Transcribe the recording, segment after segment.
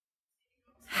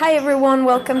Hi everyone,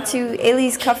 welcome to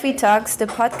Elie's Coffee Talks, the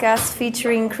podcast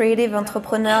featuring creative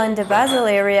entrepreneurs in the Basel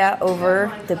area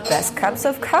over the best cups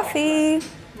of coffee.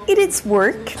 Its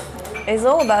work is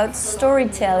all about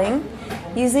storytelling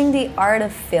using the art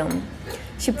of film.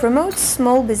 She promotes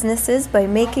small businesses by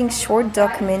making short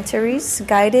documentaries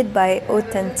guided by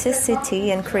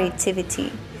authenticity and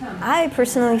creativity. I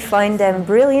personally find them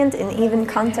brilliant and even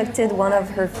contacted one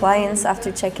of her clients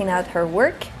after checking out her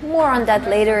work. More on that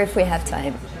later if we have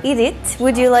time. Edith,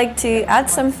 would you like to add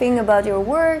something about your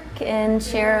work and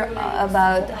share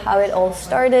about how it all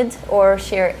started, or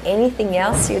share anything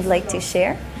else you'd like to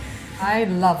share? I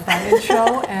love that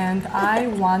intro and I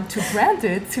want to brand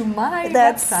it to my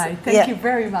website. Thank you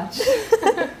very much.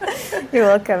 You're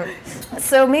welcome.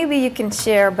 So maybe you can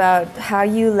share about how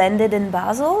you landed in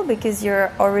Basel, because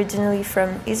you're originally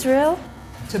from Israel.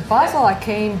 To Basel I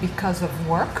came because of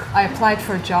work. I applied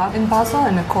for a job in Basel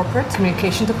in a corporate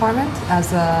communication department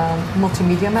as a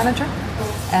multimedia manager.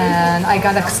 And I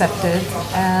got accepted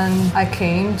and I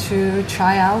came to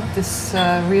try out this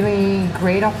really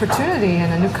great opportunity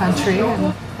in a new country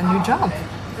and a new job.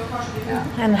 Yeah.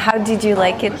 And how did you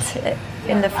like it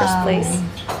in the first place?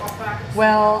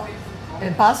 Well,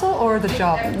 Basel or the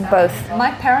job? Both. My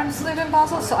parents live in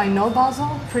Basel, so I know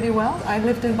Basel pretty well. I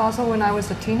lived in Basel when I was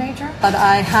a teenager, but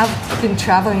I have been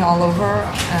traveling all over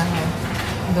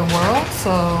the world,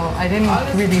 so I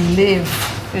didn't really live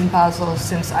in Basel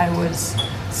since I was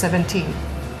 17.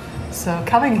 So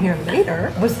coming here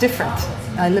later was different.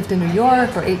 I lived in New York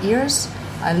for 8 years.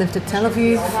 I lived in Tel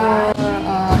Aviv for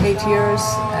 8 years,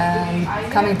 and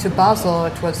coming to Basel,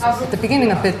 it was at the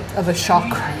beginning a bit of a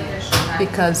shock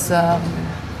because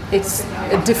it's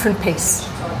a different pace,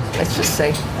 let's just say.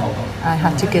 I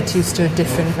had to get used to a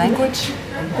different language,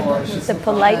 the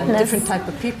politeness, different type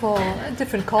of people,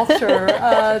 different culture,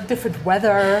 different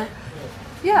weather.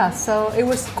 Yeah, so it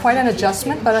was quite an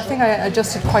adjustment, but I think I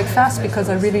adjusted quite fast because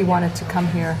I really wanted to come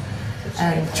here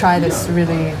and try this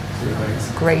really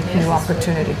great new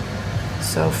opportunity.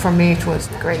 So for me it was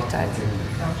great.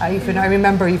 I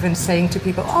remember even saying to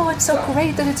people, "Oh, it's so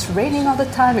great that it's raining all the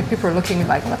time," and people are looking at me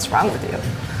like, "What's wrong with you?"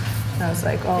 And I was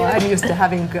like, "Oh, I'm used to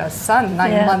having a son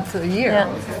 9 months a year." Yeah.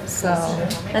 So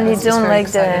and you don't like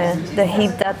the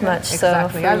heat that much.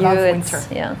 Exactly. So I love you, winter.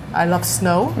 Yeah. I love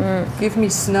snow. Give me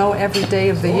snow every day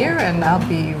of the year and I'll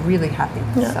be really happy.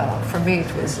 Yeah. So for me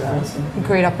it was a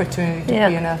great opportunity to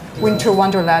be in a winter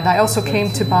wonderland. I also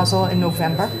came to Basel in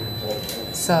November.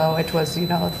 So it was,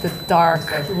 the dark,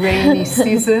 rainy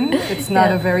season. It's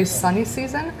not a very sunny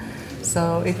season.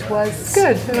 So it was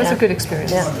good. It was a good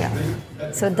experience. Yeah.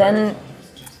 So then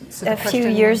a few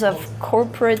years of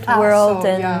corporate world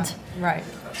right.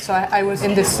 So I was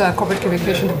in this corporate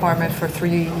communication department for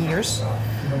 3 years.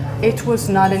 It was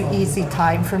not an easy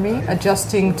time for me.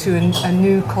 Adjusting to a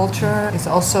new culture is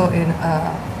also in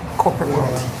a corporate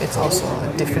world. It's also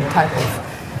a different type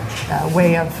of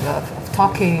way of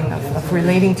talking, of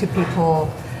relating to people.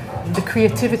 The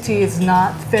creativity is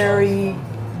not very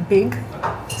big,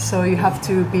 so you have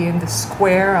to be in the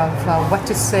square of what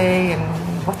to say and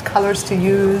what colors to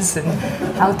use and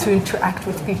how to interact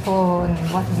with people and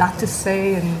what not to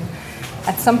say. And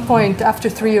at some point, after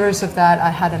 3 years of that,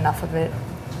 I had enough of it.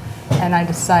 And I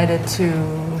decided to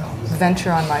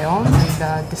venture on my own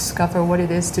and discover what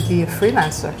it is to be a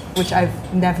freelancer, which I've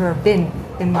never been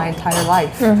in my entire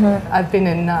life. I've been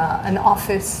in an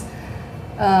office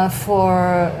for,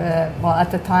 at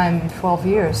the time, 12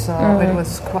 years. So it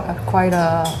was quite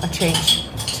a change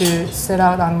to set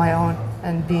out on my own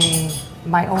and be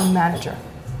my own manager.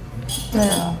 So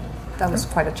that was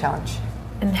quite a challenge.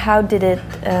 And how did it?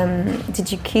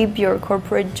 Did you keep your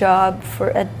corporate job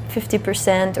at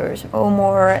 50% or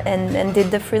more, and did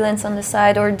the freelance on the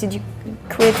side, or did you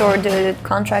quit, or the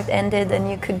contract ended and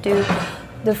you could do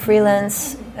the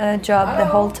freelance job the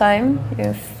whole time,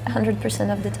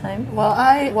 100% of the time? Well,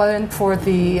 I went for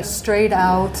the straight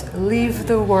out, leave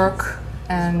the work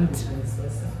and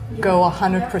go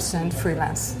 100%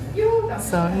 freelance.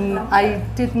 So I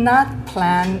did not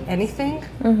plan anything.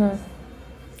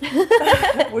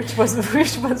 which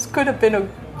could have been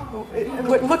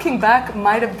looking back,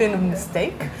 might have been a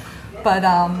mistake, but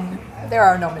there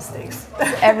are no mistakes.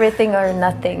 Everything or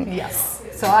nothing. Yes.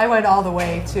 So I went all the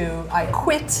way I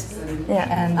quit,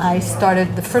 and I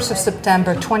started the 1st of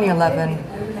September 2011.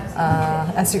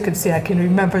 As you can see, I can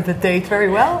remember the date very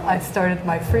well. I started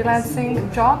my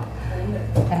freelancing job,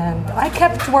 and I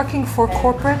kept working for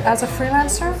corporate as a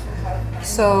freelancer.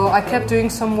 So I kept doing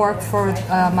some work for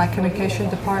my communication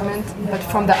department, but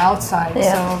from the outside.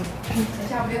 Yeah. So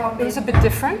it was a bit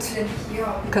different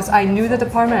because I knew the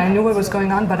department, I knew what was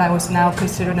going on, but I was now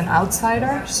considered an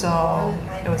outsider. So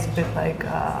it was a bit like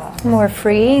More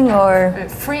freeing, or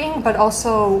freeing, but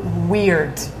also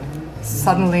weird.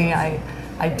 Suddenly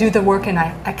I do the work and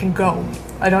I can go.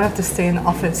 I don't have to stay in the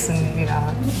office and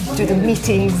do the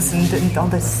meetings and all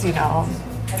this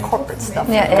corporate stuff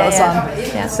that goes on.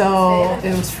 Yeah. So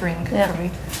it was freeing for me.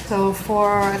 So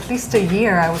for at least a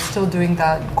year I was still doing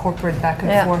that corporate back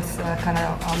and forth kind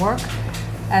of work.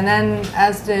 And then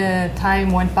as the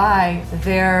time went by,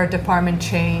 their department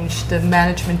changed, the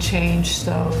management changed,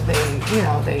 so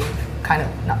they kind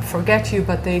of not forget you,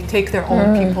 but they take their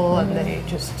own people and they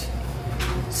just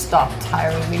stopped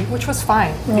hiring me, which was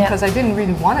fine because I didn't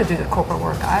really want to do the corporate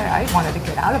work. I wanted to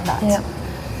get out of that. Yeah.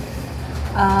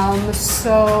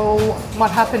 So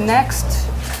what happened next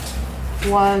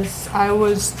was I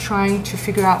was trying to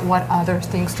figure out what other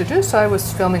things to do. So I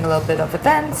was filming a little bit of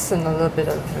events and a little bit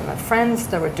of my friends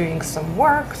that were doing some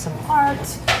work, some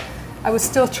art. I was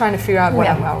still trying to figure out what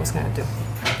I was going to do.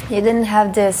 You didn't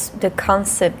have the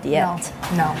concept yet.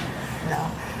 No.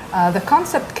 The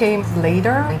concept came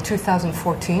later in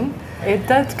 2014. It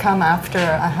did come after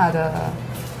I had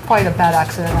quite a bad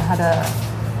accident. I had a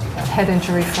head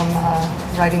injury from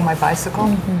riding my bicycle.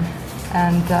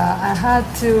 And I had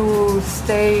to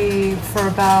stay for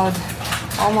about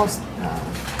almost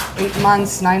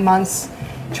 9 months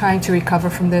trying to recover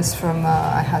from this.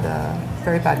 I had a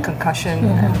very bad concussion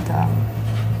and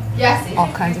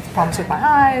all kinds of problems with my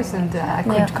eyes, and I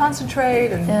couldn't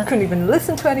concentrate and couldn't even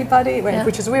listen to anybody,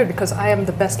 which is weird because I am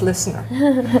the best listener.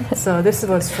 So this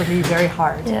was for me very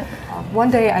hard. One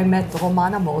day I met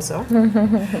Romana Moser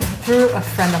through a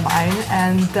friend of mine,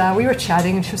 and we were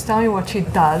chatting and she was telling me what she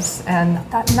does, and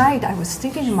that night I was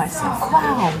thinking to myself,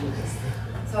 wow,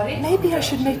 maybe I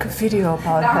should make a video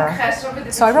about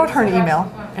her. So I wrote her an email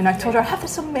and I told her I have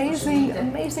this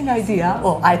amazing idea.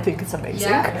 Well, I think it's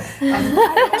amazing.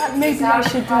 And maybe I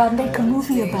should make a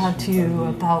movie about you,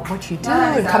 about what you do,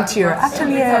 and come to your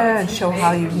atelier and show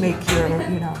how you make your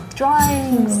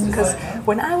drawings. Because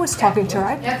when I was talking to her,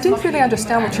 I didn't really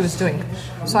understand what she was doing.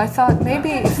 So I thought maybe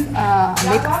if I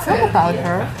make a film about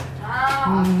her,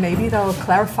 maybe that'll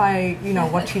clarify,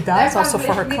 what she does also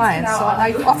for her clients. So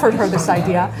I offered her this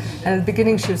idea, and at the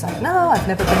beginning she was like, no, I've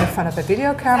never been in front of a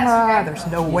video camera, there's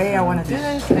no way I want to do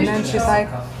this. And then she's like,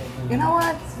 you know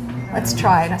what, let's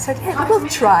try. And I said, yeah, we'll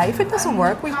try. If it doesn't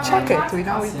work, we chuck it, we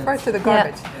throw it to the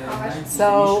garbage.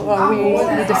 So we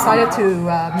decided to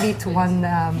meet one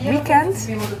weekend,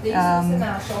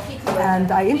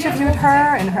 and I interviewed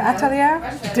her in her atelier.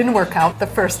 It didn't work out the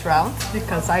first round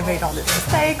because I made all these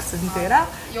mistakes and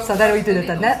so then we did it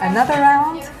another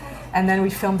round, and then we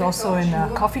filmed also in a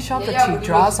coffee shop that she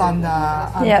draws on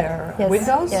their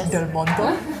windows, Del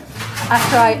Mondo.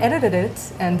 After I edited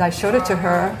it and I showed it to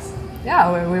her,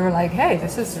 we were like, hey,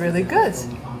 this is really good.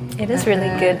 It is really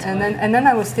good. And then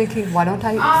I was thinking, why don't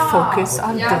I focus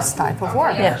on this type of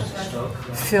work?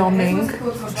 Filming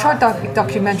short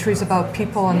documentaries about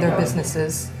people and their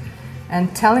businesses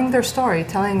and telling their story,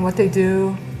 telling what they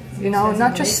do.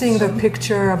 Not just seeing the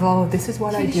picture of, oh, this is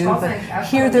what I do, but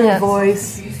hear their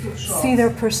voice, see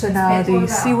their personality,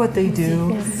 see what they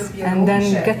do, and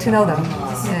then get to know them.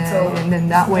 And then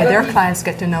that way their clients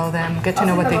get to know them, get to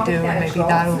know what they do, and maybe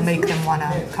that will make them want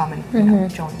to come and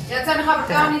join.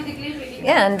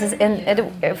 Yeah,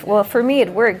 well, for me it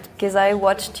worked because I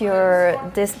watched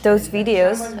those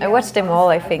videos. I watched them all,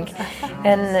 I think,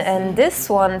 and this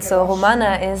one. So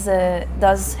Romana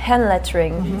does hand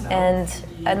lettering, and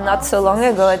not so long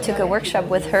ago I took a workshop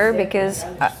with her because,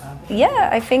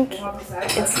 I think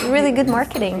it's really good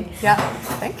marketing. Yeah,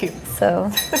 thank you.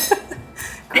 So.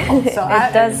 Cool. So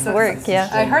it does work. Yeah.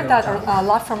 I heard that a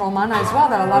lot from Romana as well.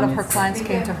 That a lot of her clients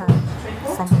came to her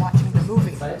from watching the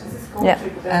movie. Yeah.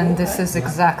 And this is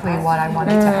exactly what I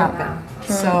wanted to happen.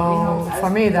 So for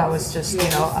me, that was just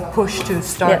a push to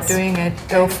start doing it,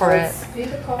 go for it,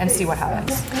 and see what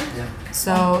happens.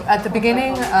 So at the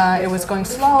beginning, it was going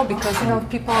slow because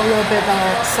people are a little bit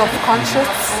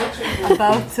self-conscious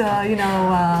about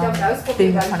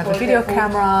being in front of a video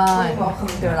camera, and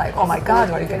they're like, "Oh my God,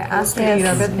 what are you going to ask me?"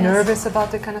 They're a bit nervous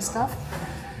about that kind of stuff.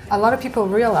 A lot of people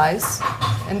realize,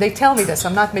 and they tell me this,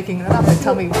 I'm not making it up, they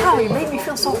tell me, wow, you made me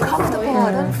feel so comfortable,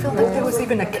 I don't feel like there was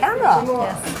even a camera,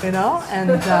 and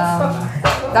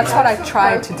that's what I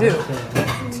try to do,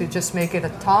 to just make it a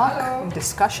talk,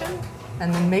 discussion,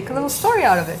 and then make a little story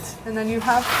out of it. And then you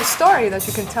have a story that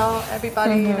you can tell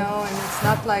everybody, you know, and it's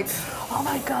not like, oh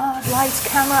my God, lights,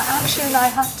 camera, action, I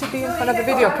have to be in front of the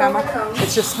video camera.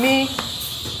 It's just me,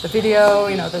 the video,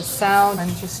 you know, the sound,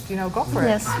 and just, you know, go for it.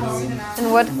 Yes.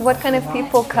 And what kind of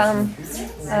people come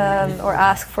or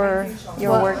ask for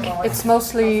your work? It's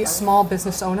mostly small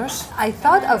business owners. I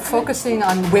thought of focusing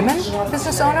on women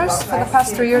business owners for the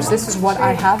past 3 years. This is what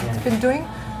I have been doing.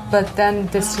 But then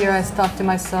this year I thought to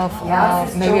myself, wow,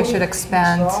 maybe I should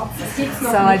expand.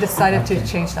 So I decided to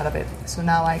change that a bit. So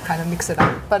now I kind of mix it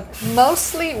up. But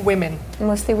mostly women.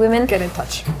 Mostly women? Get in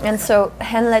touch. And so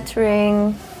hand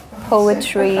lettering,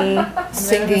 poetry,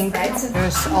 singing.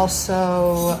 There's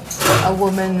also a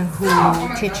woman who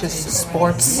teaches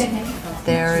sports.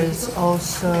 There is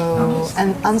also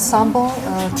an ensemble,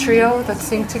 a trio that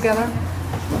sing together.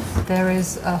 There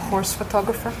is a horse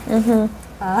photographer.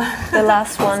 The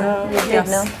last one you did, yes.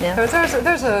 no? Yeah.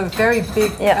 There's a very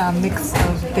big mix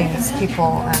of things,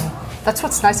 people, and that's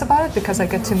what's nice about it, because I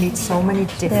get to meet so many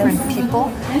different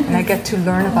people, and I get to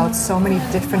learn about so many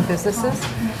different businesses.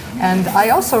 And I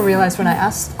also realized when I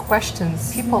ask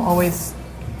questions, people always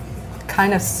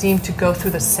kind of seem to go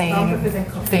through the same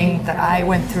thing that I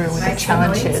went through with the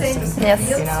challenges. And, yes.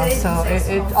 You know, so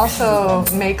it also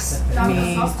makes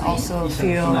me also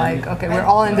feel like, okay, we're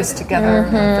all in this together.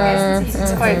 And,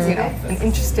 it's quite, you know, an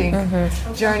interesting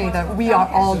journey that we are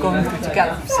all going through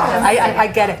together. So I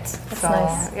get it. That's so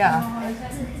nice. Yeah.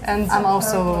 And I'm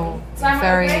also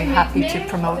very happy to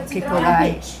promote people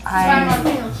that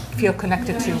I feel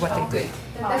connected to what they do.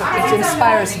 It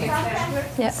inspires me.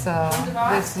 Yeah. So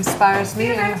this inspires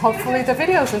me, and hopefully the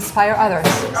videos inspire others.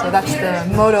 So that's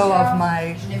the motto of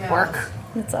my work.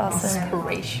 That's awesome.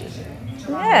 Inspiration.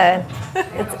 Yeah,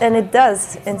 and it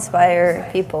does inspire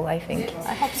people, I think.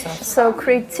 I hope so. So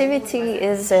creativity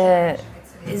is a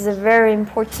very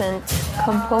important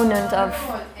component of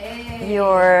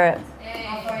your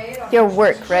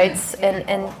work, right?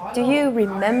 And do you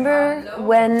remember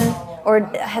when, or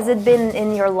has it been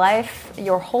in your life,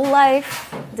 your whole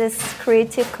life, this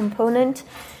creative component?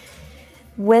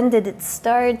 When did it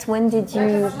start? When did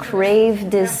you crave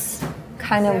this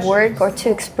kind of work, or to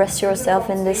express yourself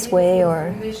in this way?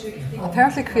 Or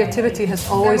apparently creativity has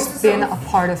always been a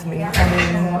part of me. I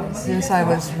mean, since I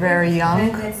was very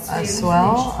young as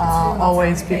well,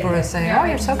 always people were saying, oh,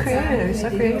 you're so creative, you're so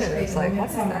creative. It's like, what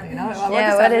is that, you know?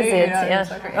 What is it? You know, Yeah.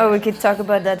 So Oh, we could talk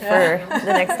about that for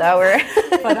the next hour.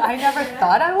 But I never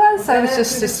thought I was.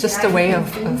 It's just a way of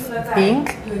being.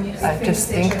 I just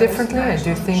think differently. I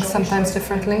do things sometimes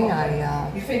differently.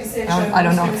 I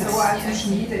don't know if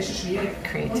it's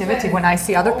creativity. When I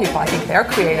see other people, I think they're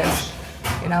creative.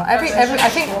 You know, I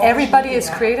think everybody is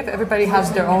creative. Everybody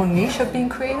has their own niche of being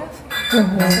creative.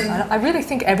 I really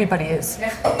think everybody is.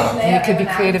 And you can be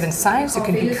creative in science. You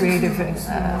can be creative in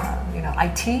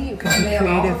IT. You can be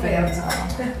creative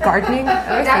in gardening.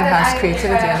 Everything has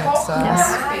creativity in it. So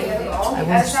I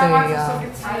wouldn't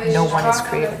say no one is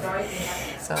creative.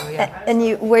 So yeah. And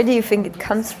where do you think it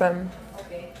comes from?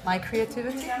 My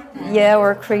creativity? Yeah,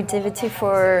 or creativity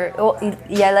for... Oh,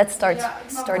 yeah, let's start with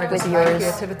yours. Where does my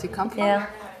creativity come from? Yeah.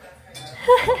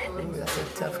 That's a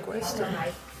tough question.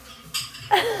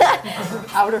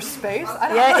 Outer space?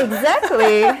 Yeah,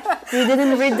 exactly. You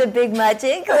didn't read The Big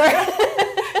Magic? Or?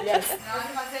 Yes.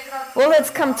 Well,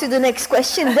 let's come to the next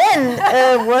question then.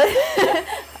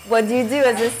 What do you do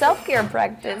as a self-care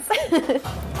practice?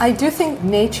 I do think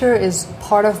nature is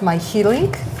part of my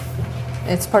healing.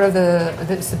 It's part of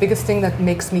it's the biggest thing that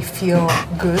makes me feel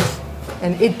good.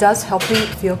 And it does help me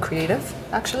feel creative,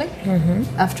 actually.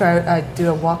 After I do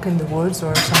a walk in the woods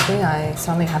or something, I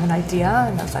suddenly have an idea,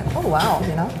 and I was like, oh, wow,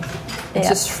 you know? It's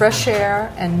just fresh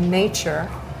air and nature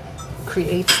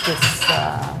creates this,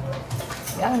 I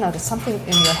don't know, there's something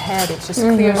in your head. It just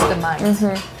clears the mind.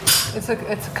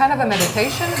 It's kind of a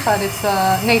meditation, but it's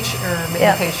a nature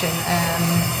meditation. And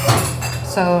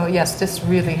so, yes, this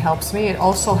really helps me. It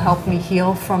also helped me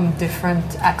heal from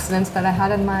different accidents that I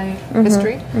had in my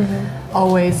history.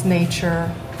 Always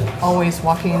nature, always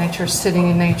walking in nature, sitting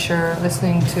in nature,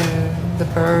 listening to the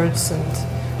birds, and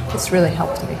it's really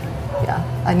helped me. Yeah,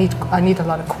 I need a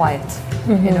lot of quiet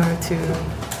in order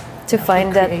to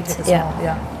find that.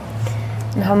 Yeah.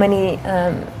 And how many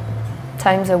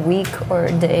times a week or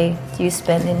a day do you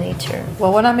spend in nature?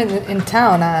 Well, when I'm in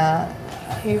town,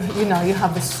 you know, you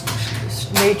have this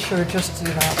nature just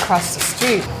across the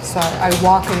street. So I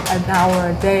walk an hour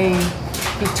a day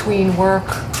between work,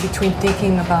 between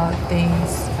thinking about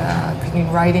things, between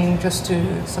writing.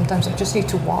 Sometimes I just need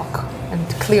to walk and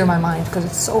clear my mind because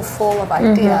it's so full of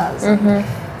ideas.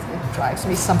 drives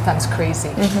me sometimes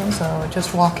crazy. So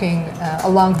just walking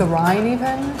along the Rhine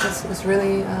even is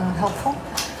really helpful.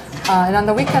 And on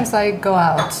the weekends I go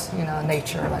out,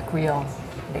 nature, like real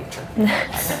nature.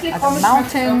 At a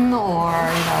mountain or,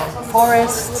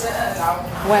 forest.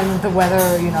 When the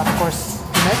weather, of course,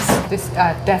 permits. This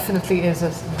definitely is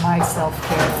my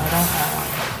self-care.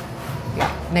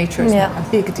 Nature is a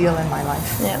big deal in my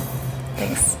life. Yeah,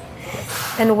 thanks.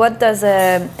 And what does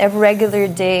a regular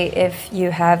day, if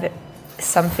you have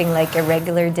something like a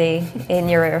regular day in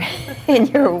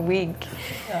your week?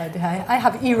 I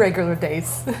have irregular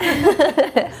days.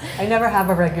 I never have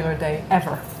a regular day,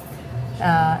 ever.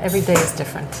 Every day is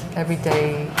different. Every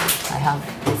day I have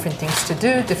different things to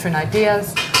do, different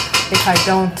ideas. If I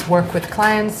don't work with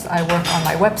clients, I work on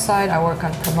my website, I work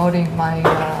on promoting my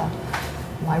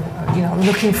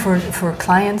looking for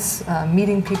clients,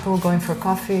 meeting people, going for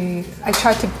coffee. I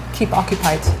try to keep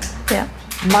occupied. Yeah.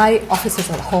 My office is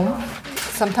at home.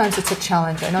 Sometimes it's a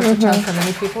challenge. I know it's a challenge for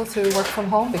many people to work from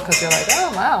home because you're like,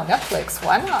 oh wow, Netflix,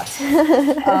 why not?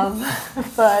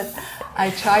 But I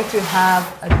try to have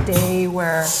a day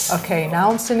where, okay, now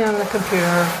I'm sitting on the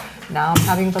computer, now I'm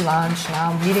having the lunch,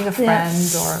 now I'm meeting a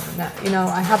friend, or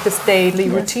I have this daily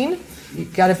routine. You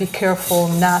got to be careful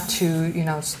not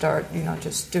to, start,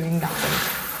 just doing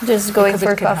nothing. Just going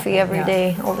for coffee every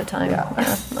day, all the time. Yeah,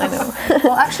 I know.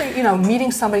 Well, actually,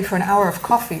 meeting somebody for an hour of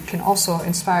coffee can also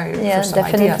inspire you for some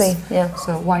definitely. ideas. Yeah.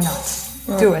 So why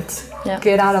not? Do it. Yeah.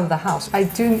 Get out of the house. I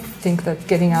do think that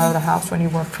getting out of the house when you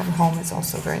work from home is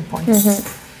also very important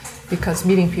because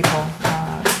meeting people,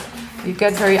 you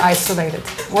get very isolated.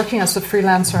 Working as a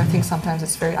freelancer, I think sometimes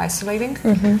it's very isolating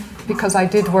because I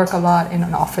did work a lot in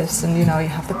an office and, you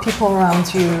have the people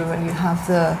around you and you have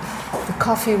the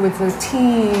coffee with the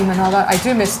team and all that. I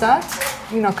do miss that.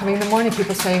 Coming in the morning,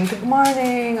 people saying, good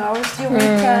morning, how was your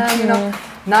weekend?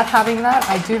 Not having that,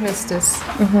 I do miss this.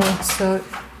 So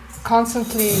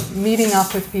constantly meeting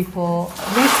up with people,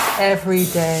 at least every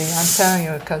day, I'm telling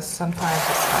you, because sometimes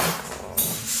it's like,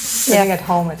 sitting at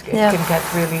home, it can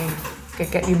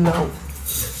get you low.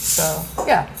 So,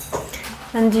 yeah.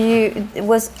 And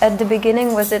at the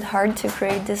beginning, was it hard to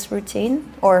create this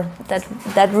routine? Or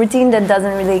that routine that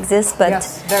doesn't really exist, but...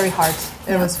 Yes, very hard.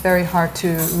 It was very hard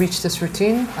to reach this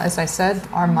routine. As I said,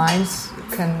 our minds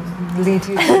can lead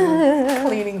you to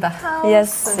cleaning the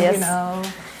house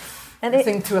and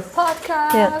listening to a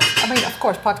podcast. Yeah. I mean, of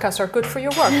course, podcasts are good for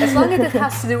your work. As long as it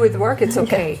has to do with work, it's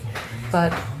okay.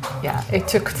 But it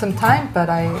took some time, but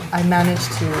I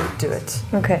managed to do it.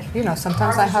 Okay.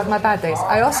 Sometimes I have my bad days.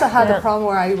 I also had a problem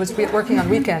where I was working on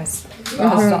weekends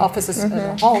because the office is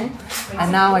at home,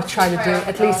 and now I try to do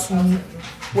at least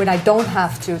when I don't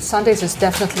have to. Sundays is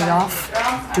definitely off.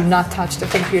 Do not touch the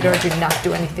computer. Do not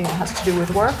do anything that has to do with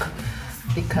work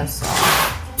because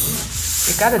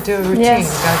you got to do a routine.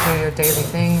 Yes. You got to do your daily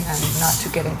thing and not to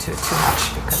get into it too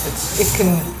much because it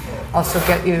can also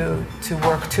get you to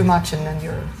work too much and then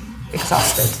you're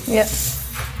exhausted. Yeah.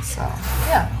 So,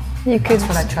 that's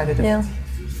what I try to do. Yeah.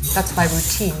 That's my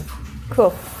routine.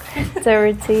 Cool. The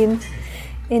routine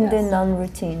in the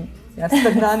non-routine. That's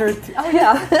the non-routine. Oh,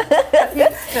 yeah.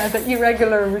 The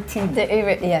irregular routine.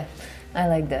 I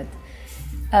like that.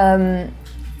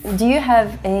 Do you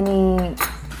have any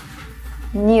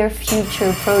near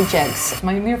future projects?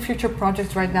 My near future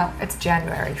project right now, it's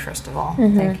January, first of all.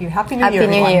 Thank you. Happy New Year, Happy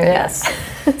New Year, yes.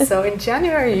 So in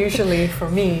January, usually for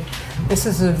me, this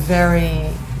is a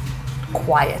very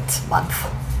quiet month.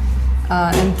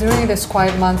 And during this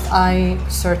quiet month, I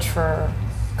search for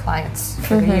clients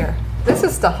for the year. This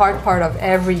is the hard part of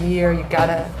every year. You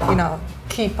gotta,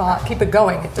 keep it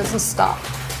going. It doesn't stop.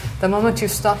 The moment you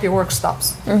stop, your work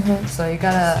stops. So you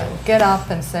gotta get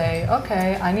up and say,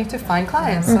 okay, I need to find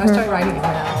clients. So I start writing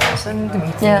emails and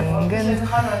meeting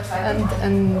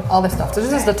and all this stuff. So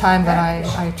this is the time that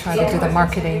I try to do the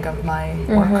marketing of my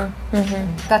work.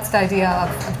 That's the idea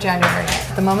of January.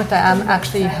 At the moment I am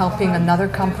actually helping another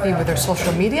company with their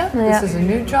social media. This is a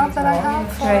new job that I have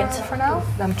for now.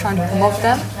 I'm trying to promote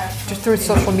them just through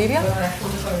social media.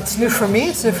 It's new for me,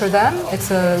 it's new for them.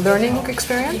 It's a learning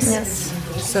experience. Yes.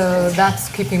 So that's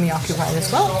keeping me occupied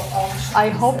as well. I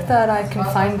hope that I can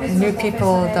find new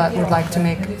people that would like to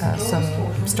make some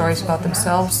stories about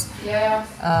themselves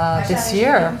this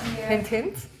year. Hint,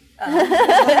 hint.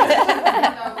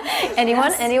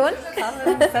 Anyone? Come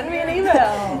and send me an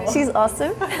email. She's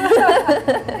awesome.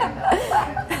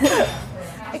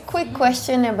 A quick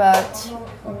question about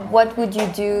what would you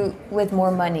do with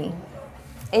more money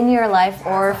in your life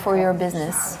or for your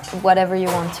business, whatever you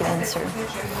want to answer.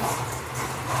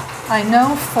 I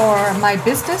know for my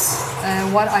business,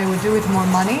 what I would do with more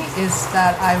money is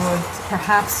that I would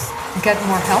perhaps get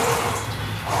more help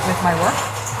with my work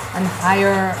and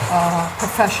hire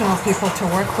professional people to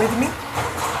work with me,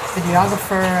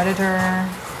 videographer, editor.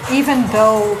 Even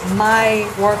though my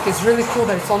work is really cool,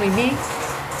 but it's only me,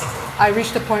 I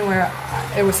reached a point where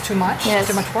it was too much,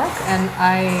 too much work, and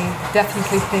I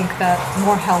definitely think that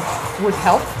more help would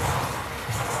help.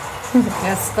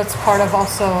 Yes, that's part of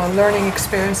also a learning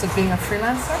experience of being a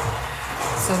freelancer.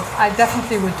 So I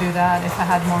definitely would do that if I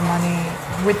had more money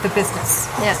with the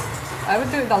business. Yeah. I would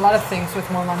do a lot of things with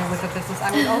more money with the business.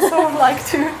 I would also like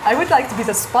to be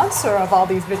the sponsor of all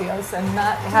these videos and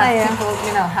not have people,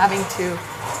 having to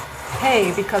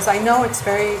pay, because I know it's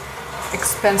very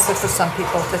expensive for some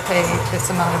people to pay this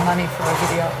amount of money for a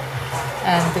video.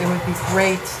 And it would be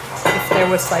great if there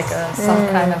was some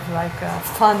kind of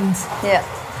fund. Yeah.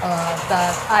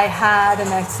 That I had, and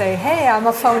I'd say, hey, I'm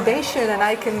a foundation and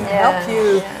I can help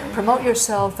you promote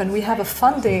yourself, and we have a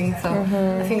funding. So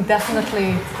I think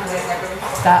definitely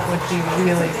that would be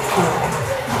really cool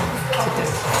to do.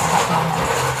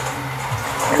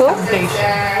 Cool.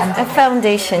 Foundation. A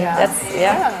foundation. Yeah.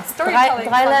 That's Storytelling.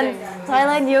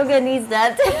 Thailand yoga needs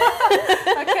that.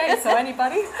 Okay, so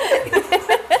anybody?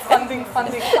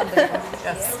 funding.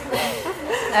 Yes.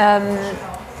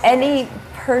 Any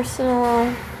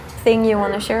personal thing you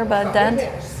want to share about that?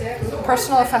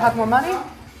 Personal, if I had more money?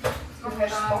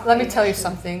 Let me tell you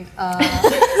something.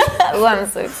 Oh, I'm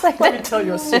so excited. Let me tell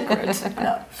you a secret.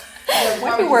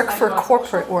 When you work for a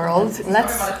corporate world,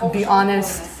 let's be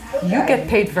honest, you get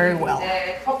paid very well.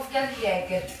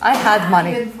 I had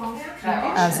money.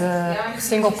 As a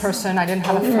single person, I didn't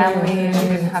have a family, I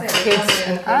didn't have kids,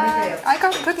 and I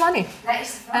got good money.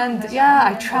 And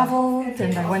I traveled,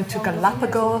 and I went to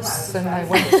Galapagos, and I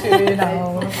went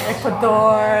to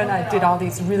Ecuador, and I did all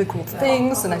these really cool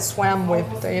things, and I swam with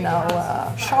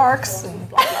sharks and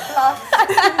blah blah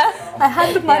blah. I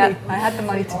had the money. I had the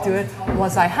money to do it.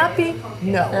 Was I happy?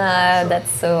 No.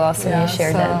 That's so awesome you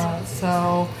shared that.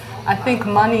 So I think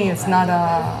money is not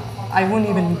I wouldn't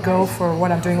even go for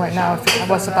what I'm doing right now if it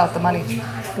was about the money.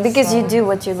 Because you do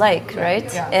what you like, right?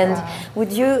 Yeah. And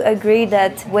would you agree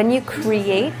that when you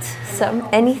create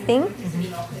anything,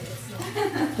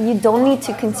 you don't need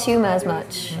to consume as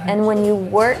much? And when you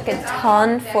work a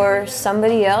ton for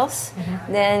somebody else,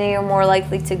 then you're more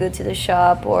likely to go to the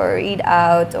shop or eat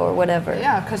out or whatever.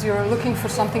 Yeah, because you're looking for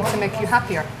something to make you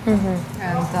happier.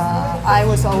 And I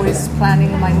was always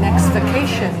planning my next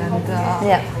vacation and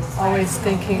always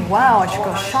thinking, wow, I should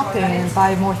go shopping and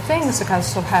buy more things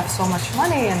because I have so much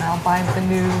money, and I'll buy the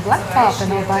new laptop,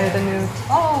 and I'll buy the new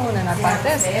phone, and I'll buy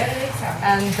this.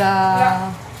 And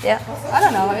I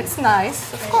don't know, it's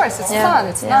nice. Of course, it's fun,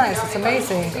 it's nice, it's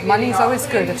amazing. Money is always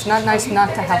good. It's not nice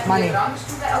not to have money.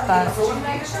 But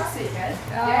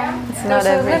there's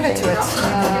a limit to it.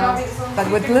 But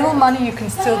with little money, you can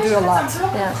still do a lot.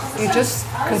 Yeah. You just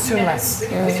consume less,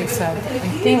 as you said.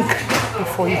 And think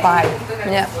before you buy.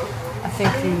 Yeah. I think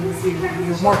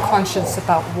you're more conscious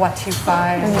about what you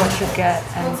buy and what you get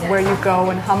and where you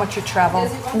go and how much you travel.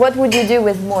 What would you do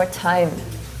with more time?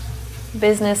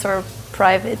 Business or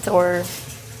private or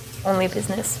only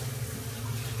business?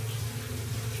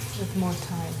 With more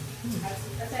time.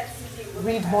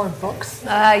 Read more books.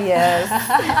 Ah, yes.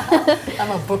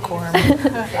 I'm a bookworm.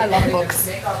 I love books.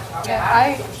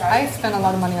 I spend a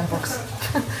lot of money on books.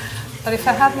 But if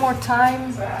I have more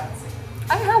time,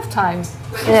 I have time.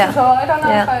 Yeah. So I don't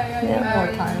know if I need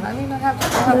more time. I mean, I have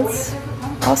That's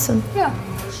awesome. Yeah.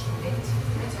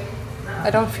 I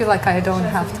don't feel like I don't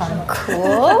have time.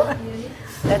 Cool.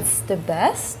 That's the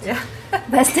best. Yeah.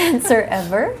 Best answer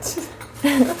ever.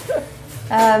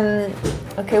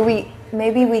 Okay,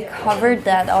 maybe we covered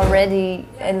that already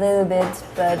a little bit,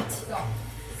 but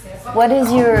what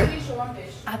is your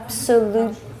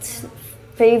absolute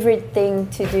favorite thing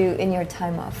to do in your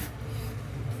time off?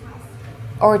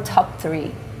 Or top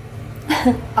 3?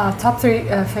 Top 3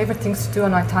 favorite things to do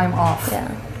on my time off. Yeah.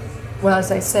 Well,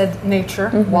 as I said, nature,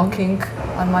 walking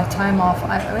on my time off.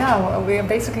 We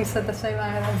basically said the same.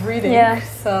 I love reading. Yeah,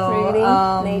 so,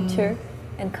 reading, nature,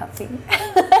 and coffee.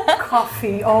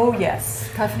 Coffee, oh yes,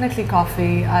 definitely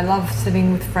coffee. I love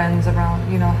sitting with friends around,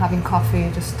 having coffee,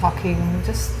 just talking,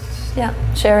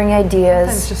 sharing ideas.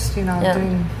 And just,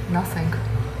 doing nothing.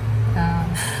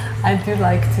 I do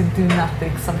like to do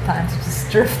nothing sometimes,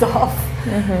 just drift off.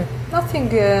 Nothing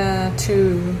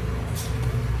too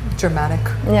dramatic.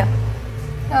 Yeah.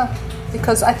 Yeah,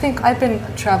 because I think I've been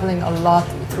traveling a lot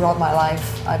throughout my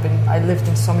life. I lived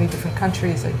in so many different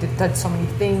countries. I did so many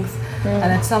things,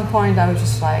 and at some point I was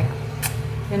just like,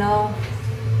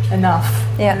 enough.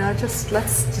 Yeah. You know,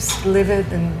 let's just live it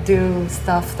and do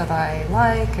stuff that I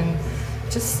like, and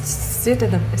just sit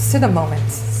a moment,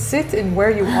 sit in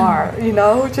where you are. You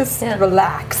know, just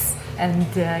relax and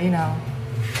you know,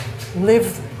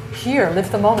 live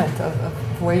the moment of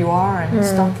where you are, and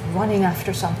stop running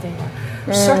after something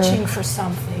or searching for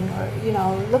something, or you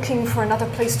know, looking for another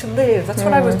place to live. That's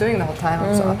what I was doing the whole time. I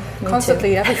was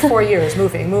constantly every 4 years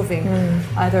moving.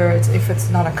 Either if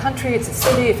it's not a country, it's a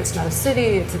city. If it's not a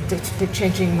city, it's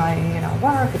changing my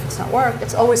work. If it's not work,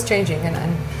 it's always changing.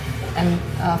 And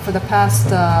for the past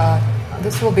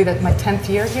this will be my 10th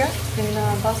year here in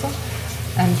Basel,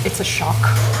 and it's a shock.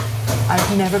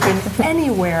 I've never been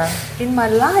anywhere in my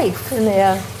life.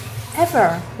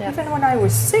 Ever. Yeah. Even when I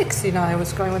was 6, I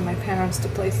was going with my parents to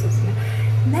places.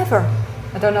 Never.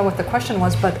 I don't know what the question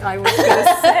was, but I was going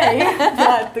to say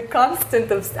that the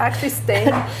constant of actually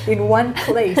staying in one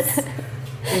place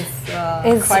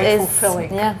is quite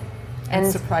fulfilling and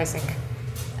surprising.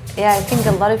 Yeah, I think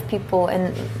a lot of people,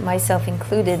 and myself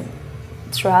included,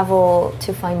 travel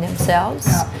to find themselves.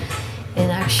 Yeah. And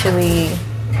actually,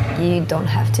 you don't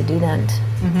have to do that.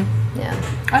 Mm-hmm. Yeah.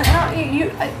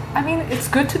 I mean, it's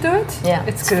good to do it. Yeah,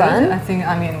 it's good. Fun. I think.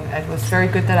 I mean, it was very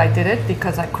good that I did it,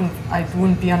 because I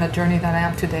wouldn't be on the journey that I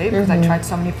am today, because I tried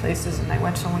so many places and I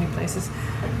went so many places.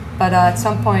 But at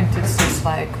some point, it's just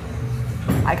like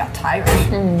I got tired.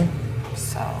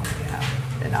 So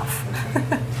enough.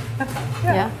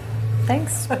 Yeah.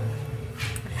 Thanks.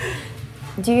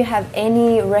 Do you have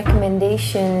any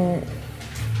recommendation?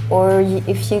 Or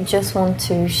if you just want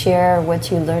to share what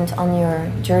you learned on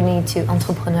your journey to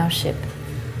entrepreneurship.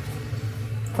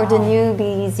 For the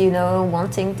newbies,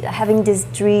 having this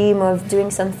dream of doing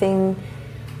something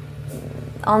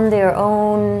on their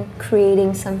own,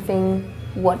 creating something,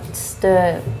 what's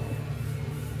the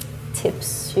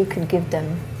tips you could give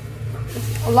them?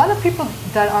 A lot of people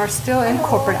that are still in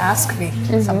corporate ask me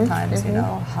sometimes,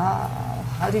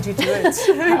 how did you do it?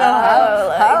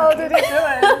 How did you do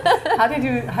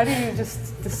it? How did you just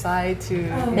decide to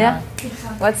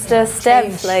what's the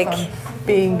steps like from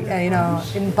being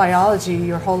in biology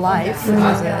your whole life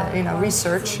as a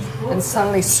research, and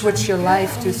suddenly switch your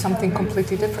life to something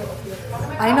completely different?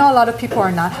 I know a lot of people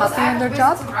are not happy in their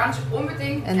job,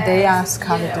 and they ask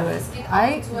how to do it.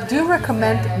 I do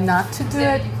recommend not to do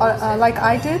it like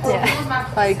I did.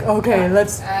 Like, okay,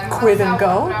 let's quit and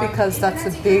go, because that's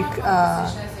a big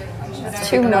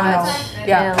too much.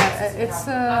 It's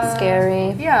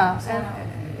scary. Yeah, and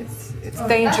it's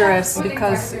dangerous,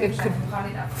 because it could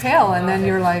fail, and then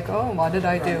you're like, oh, what did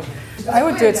I do? I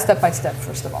would do it step by step.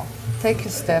 First of all, take a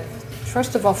step.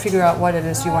 First of all, figure out what it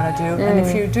is you want to do, and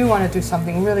if you do want to do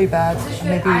something really bad,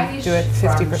 maybe do it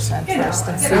 50% first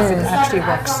and see if it actually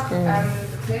works.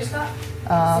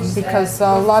 Because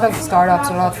a lot of startups,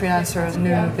 a lot of freelancers,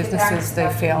 new businesses, they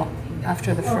fail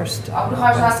after the first 2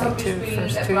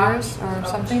 years or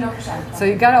something. So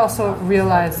you got to also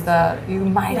realize that you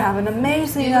might have an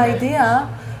amazing idea,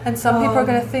 and some people are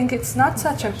going to think it's not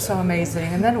so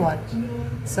amazing, and then what?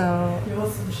 So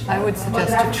I would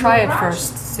suggest to try it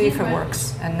first, see if it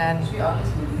works, and then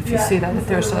if you see that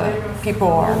there's people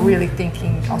are really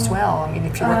thinking as well. I mean,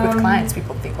 if you work with clients,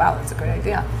 people think, wow, that's a great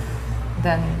idea.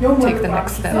 Then take the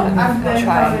next step and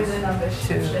try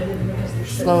to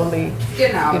slowly,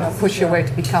 push your way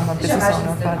to become a business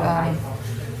owner. But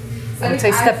I would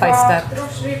say step by step,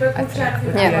 I think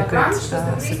would be a good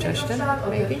suggestion,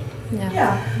 maybe.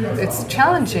 Yeah. It's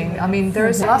challenging. I mean,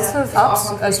 there's lots of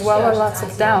ups as well as lots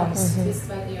of downs.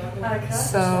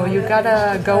 So you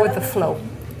gotta go with the flow.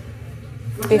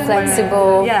 Be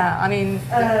flexible. Yeah, I mean,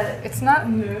 it's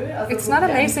not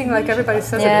amazing like everybody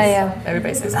says it is.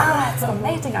 Everybody says, it's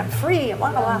amazing, I'm free,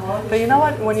 blah, blah, blah. But you know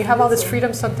what? When you have all this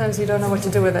freedom, sometimes you don't know what to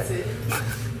do with it.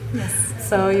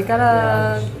 So you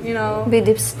gotta, be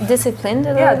disciplined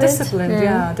a little bit.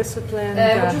 Disciplined, disciplined,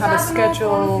 have a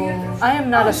schedule. I am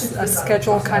not a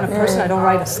schedule kind of person. I don't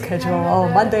write a schedule. Oh,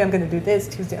 Monday I'm going to do this,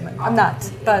 Tuesday I'm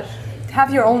not. But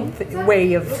have your own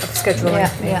way of scheduling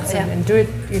things and do it,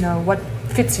 what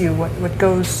fits you, what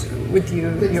goes with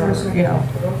you, your,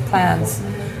 plans.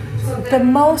 The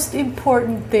most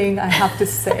important thing I have to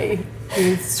say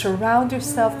is surround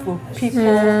yourself with people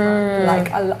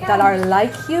that are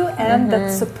like you and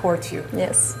that support you.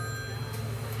 Yes.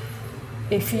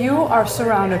 If you are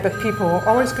surrounded by people who are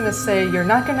always going to say you're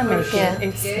not going to make it,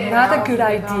 it's not a good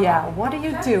idea, what are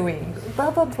you doing,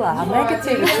 blah, blah, blah,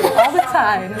 negativity all the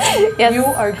time, you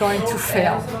are going to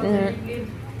fail.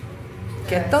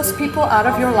 Get those people out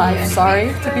of your life,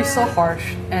 sorry to be so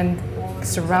harsh, and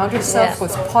surround yourself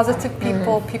with positive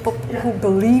people, people who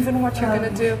believe in what you're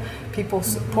going to do, people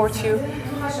support you.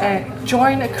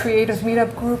 Join a creative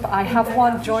meetup group. I have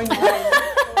one. Join mine.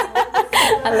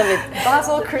 I love it.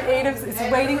 Basel Creatives is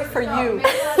waiting for you.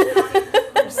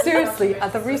 Seriously,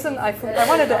 the reason I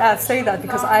wanted to say that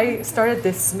because I started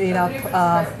this meetup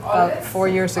about 4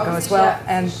 years ago as well,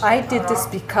 and I did this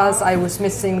because I was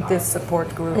missing this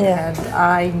support group, and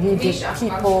I needed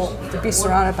people to be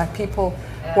surrounded by people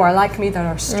who are like me, that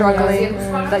are struggling,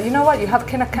 that, you know what, you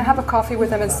can have a coffee with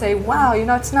them and say, wow, you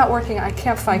know, it's not working, I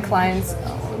can't find clients,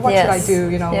 what should I do,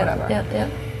 you know,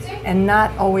 whatever. And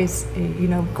not always, you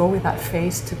know, go with that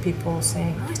face to people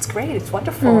saying, oh, it's great, it's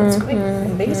wonderful, it's great,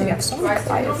 amazing, I have so many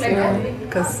clients.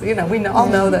 Because, you know, we all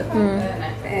know that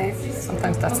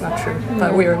sometimes that's not true.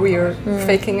 But we are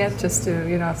faking it just to,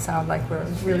 you know, sound like we're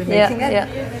really making it.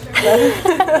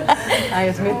 I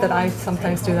admit that I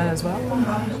sometimes do that as well.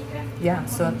 Yeah,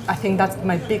 so I think that's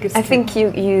my biggest. I think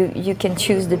you can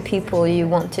choose the people you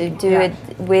want to do it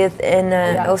with, and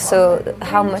also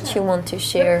how much you want to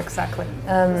share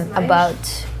about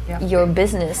your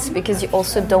business, because you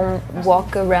also don't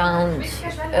walk around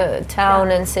town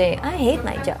and say, I hate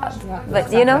my job,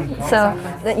 but you know, so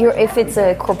that if it's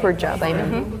a corporate job, I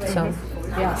mean, so.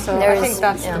 Yeah, so I think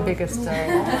that's the biggest.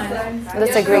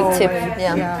 That's a great tip.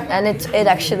 And it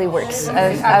actually works.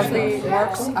 It actually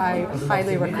works. I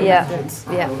highly recommend it.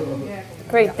 Yeah,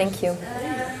 great. Thank you.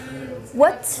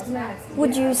 What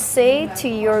would you say to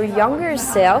your younger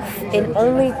self in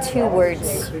only 2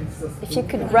 words? If you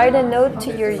could write a note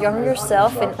to your younger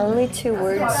self in only 2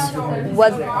 words,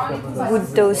 what would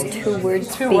those 2 words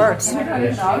be? 2 words.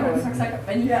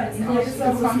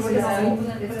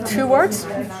 2 words?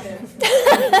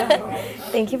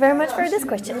 Thank you very much for this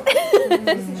question.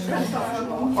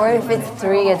 Or if it's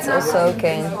 3, it's also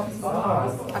okay.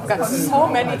 I've got so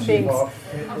many things.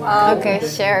 Okay,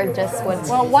 share just what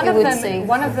one you of would them, say.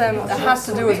 One of them has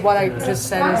to do with what I just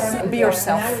said, is be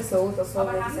yourself.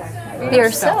 Be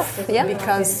yourself, yeah.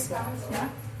 Because,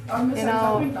 you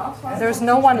know, there's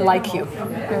no one like you.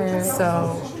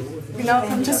 So, you know,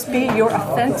 just be your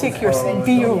authentic,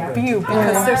 be you,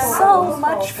 because there's so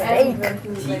much fake,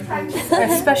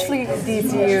 especially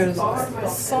these years,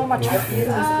 so much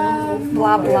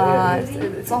blah blah,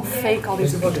 it's all fake, all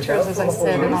these pictures, as I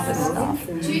said, and all this stuff.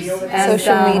 And,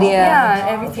 social media. Yeah,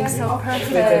 everything's so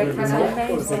perfect, it's so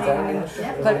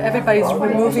amazing, but everybody's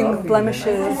removing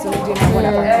blemishes and, you know,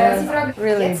 whatever.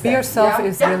 Really, be yourself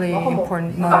is really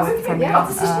important for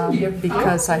me,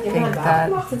 because I think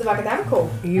that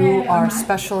you are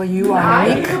special, you are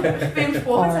unique,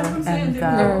 and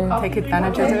take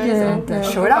advantage of it and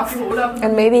show it off.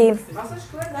 And maybe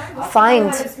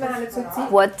find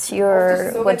what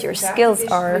your skills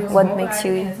are, what makes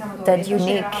you that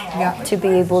unique, to be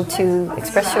able to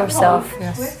express yourself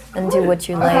and do what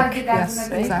you like. Yes,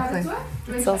 exactly.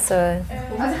 It's also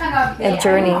a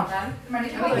journey.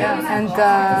 Yeah, and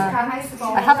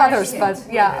I have others, but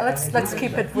let's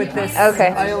keep it with this. Okay.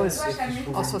 I always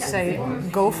also say,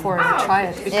 go for it, try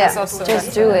it, because also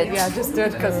just do it. Yeah, just do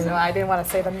it, because I didn't want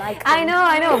to say the Nike. I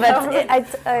know, but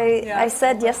I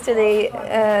said yesterday,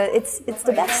 it's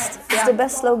the best. It's the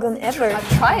best slogan ever.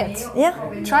 Try it. Yeah.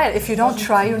 Try it. If you don't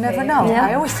try, you never know. Yeah.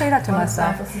 I always say that to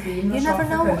myself. You never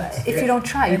know if you don't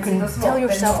try. You can tell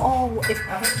yourself, if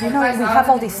you know, we have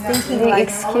all these thinking, like,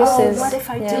 excuses. what if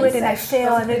I do it and I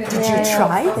fail? And did you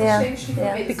try?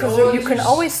 Yeah. Because you can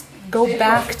always go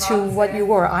back to what you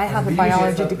were. I have a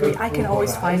biology degree. I can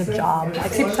always find a job. I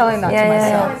keep telling that to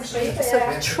myself. So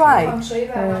try,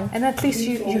 and at least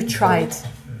you tried.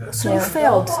 So you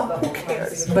failed. So who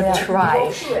cares? But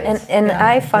try. And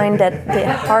I find that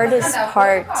the hardest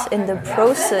part in the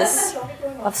process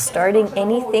of starting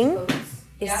anything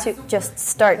is to just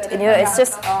start. You know, it's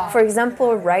just, for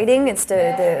example, writing. It's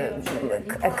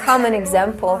a common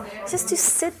example. Just to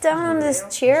sit down on this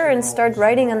chair and start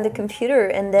writing on the computer,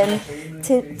 and then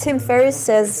Tim Ferriss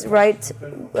says write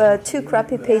 2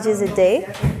 crappy pages a day,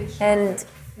 and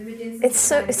it's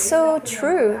so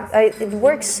true. It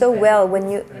works so well when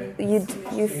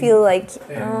you feel like,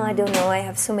 oh, I don't know, I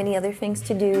have so many other things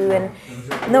to do, and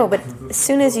no, but as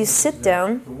soon as you sit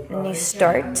down and you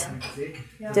start,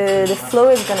 the flow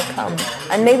is going to come.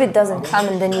 And maybe it doesn't come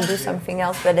and then you do something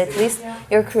else, but at least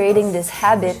you're creating this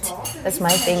habit. That's my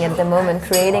thing at the moment,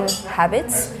 creating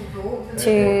habits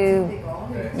to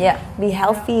be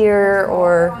healthier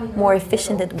or more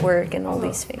efficient at work and all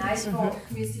these things.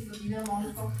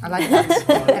 I like that.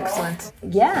 Excellent.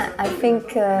 Yeah, I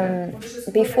think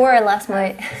before I asked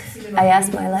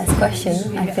my last question,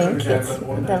 I think it's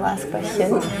the last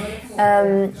question.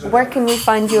 Where can we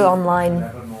find you online?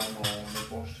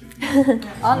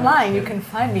 Online, you can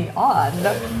find me on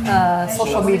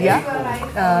social media,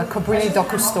 Cobrini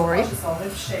Doku Story.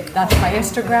 That's my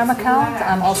Instagram account.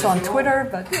 I'm also on Twitter,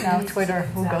 but Twitter,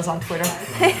 who goes on Twitter?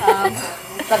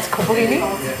 That's Cobrini.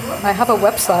 I have a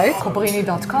website,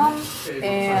 cobrini.com,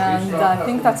 and I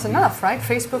think that's enough, right?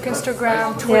 Facebook,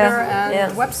 Instagram, Twitter,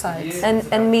 and website. And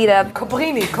Meetup.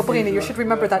 Cobrini, you should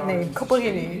remember that name,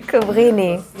 Cobrini.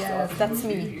 Cobrini. Yes, that's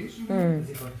me.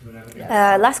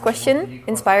 Last question,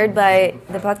 inspired by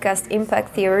the podcast Impact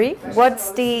Theory.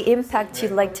 What's the impact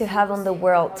you'd like to have on the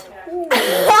world?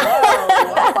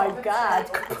 Oh my God,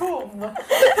 kaboom.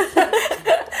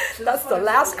 That's the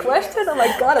last question? Oh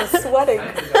my God, I'm sweating.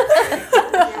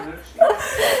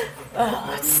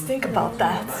 Let's think about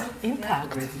that.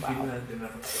 Impact. Wow.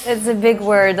 It's a big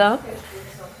word, huh?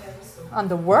 On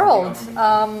the world,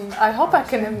 I hope I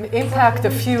can impact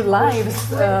a few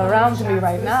lives around me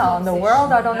right now. On the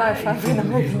world, I don't know if I'm going to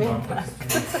make an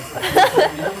impact.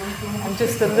 I'm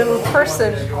just a little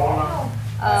person.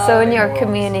 So in your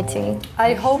community?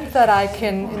 I hope that I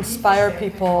can inspire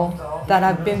people that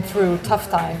have been through tough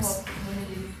times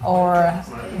or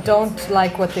don't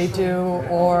like what they do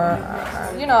or,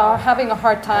 are having a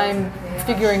hard time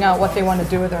figuring out what they want to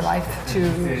do with their life, to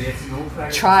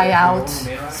try out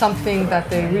something that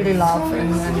they really love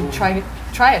and try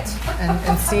it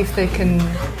and see if they can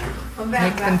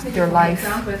make their life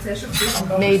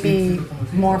maybe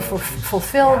more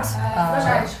fulfilled,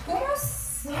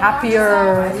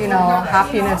 happier.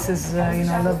 Happiness is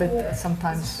a little bit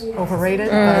sometimes overrated,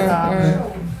 but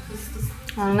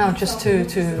I don't know, just to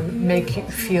make you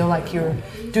feel like you're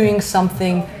doing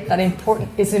something that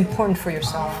is important for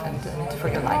yourself and for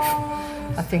your life.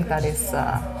 I think that is.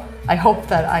 I hope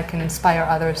that I can inspire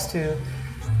others to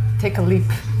take a leap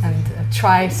and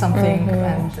try something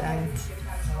and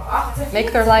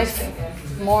make their life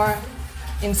more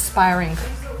inspiring.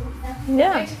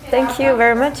 Yeah, thank you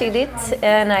very much, Edith,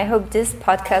 and I hope this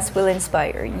podcast will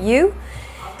inspire you.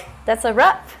 That's a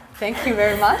wrap. Thank you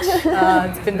very much.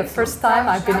 It's been the first time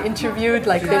I've been interviewed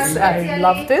like this. I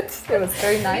loved it. It was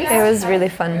very nice. It was really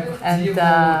fun. And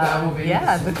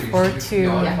I look forward to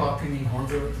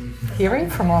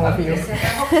hearing from all of you.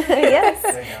 Yes.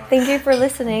 Thank you for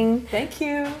listening. Thank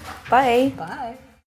you. Bye. Bye.